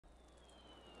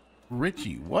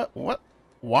Richie,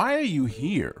 why are you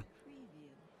here?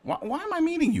 Why am I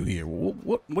meeting you here?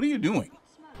 What are you doing?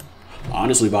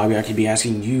 Honestly, Bobby, I could be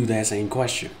asking you that same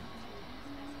question.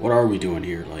 What are we doing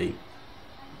here? Like,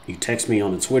 you text me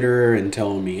on the Twitter and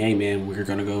telling me, hey man, we're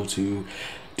gonna go to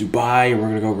Dubai and we're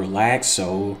gonna go relax.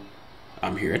 So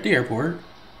I'm here at the airport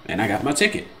and I got my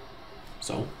ticket.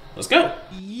 So let's go.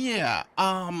 Yeah,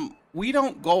 we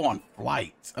don't go on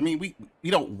flights. I mean, we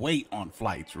don't wait on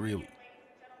flights, really.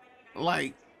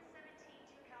 Like,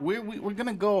 we're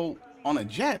gonna go on a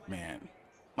jet, man.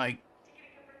 Like,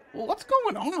 well, what's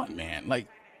going on, man? Like,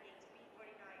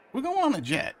 we're going on a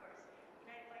jet.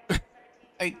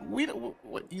 Like, we don't.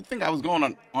 What you think I was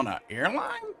going on an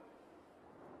airline?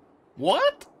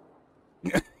 What?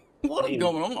 I What is mean,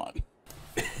 going on?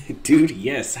 dude,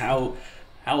 yes. How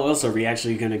else are we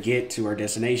actually gonna get to our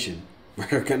destination?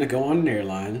 We're gonna go on an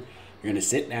airline. We're gonna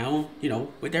sit down,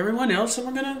 with everyone else, and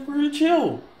we're gonna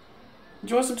chill,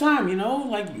 enjoy some time.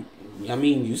 I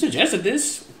mean, you suggested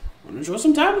this. We're gonna enjoy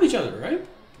some time with each other, right?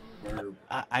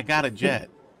 I got a jet.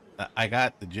 I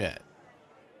got the jet.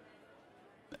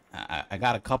 I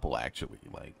got a couple actually.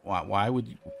 Like, why would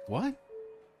you? What?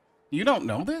 You don't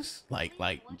know this? Like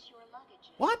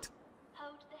what?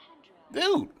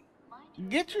 Dude,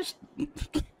 get your.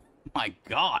 My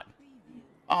God.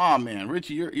 Oh man,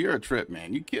 Richie, you're a trip,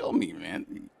 man. You killed me,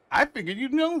 man. I figured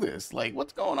you'd know this. Like,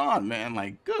 what's going on, man?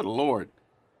 Like, good Lord.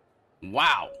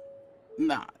 Wow.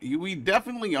 Nah, we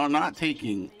definitely are not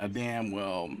taking a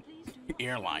damn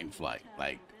airline flight.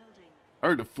 Like,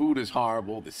 heard the food is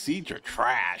horrible, the seats are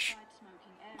trash.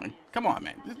 Like, come on,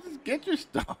 man. Just get your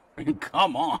stuff and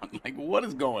come on. Like, what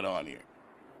is going on here?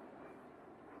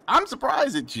 I'm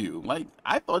surprised at you. Like,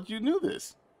 I thought you knew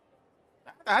this.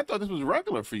 I thought this was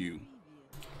regular for you.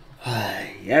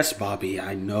 Yes, Bobby,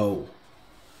 I know.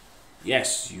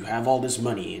 Yes, you have all this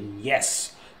money, and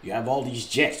yes, you have all these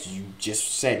jets. You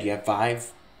just said you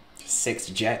have 6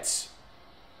 jets.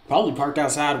 Probably parked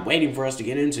outside waiting for us to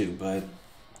get into, but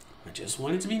I just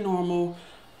want it to be normal,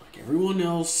 like everyone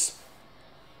else.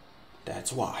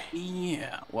 That's why.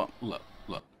 Yeah, well, look.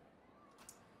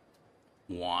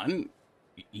 One,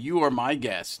 you are my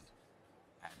guest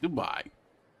at Dubai,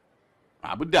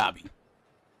 Abu Dhabi.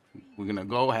 We're gonna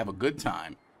go have a good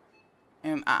time,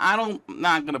 and I don't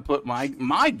not gonna put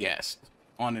my guest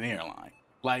on an airline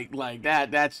like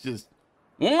that. That's just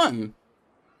one.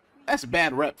 That's a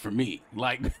bad rep for me.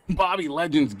 Like Bobby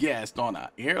Legend's guest on an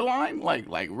airline. Like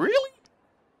really?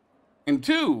 And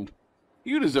two,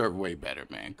 you deserve way better,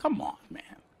 man. Come on,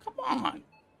 man. Come on.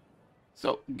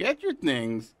 So get your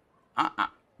things.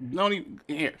 Don't even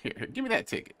here. Give me that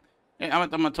ticket. Hey, I'm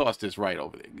gonna toss this right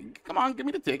over there. Come on, give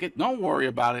me the ticket. Don't worry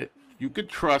about it. You could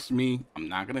trust me. I'm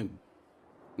not gonna,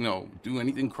 do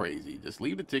anything crazy. Just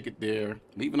leave the ticket there.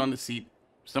 Leave it on the seat.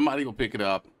 Somebody will pick it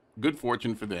up. Good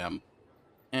fortune for them.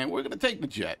 And we're gonna take the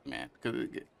jet, man. Because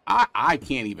I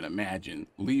can't even imagine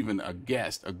leaving a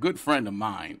guest, a good friend of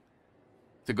mine,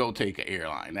 to go take an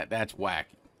airline. That's wacky.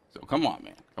 So come on,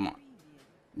 man. Come on.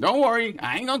 Don't worry.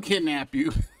 I ain't gonna kidnap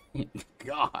you.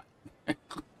 God.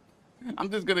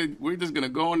 We're just gonna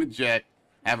go on the jet,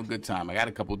 have a good time. I got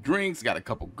a couple drinks, got a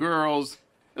couple girls.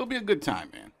 It'll be a good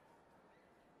time, man.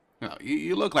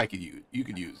 You look like you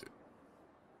could use it.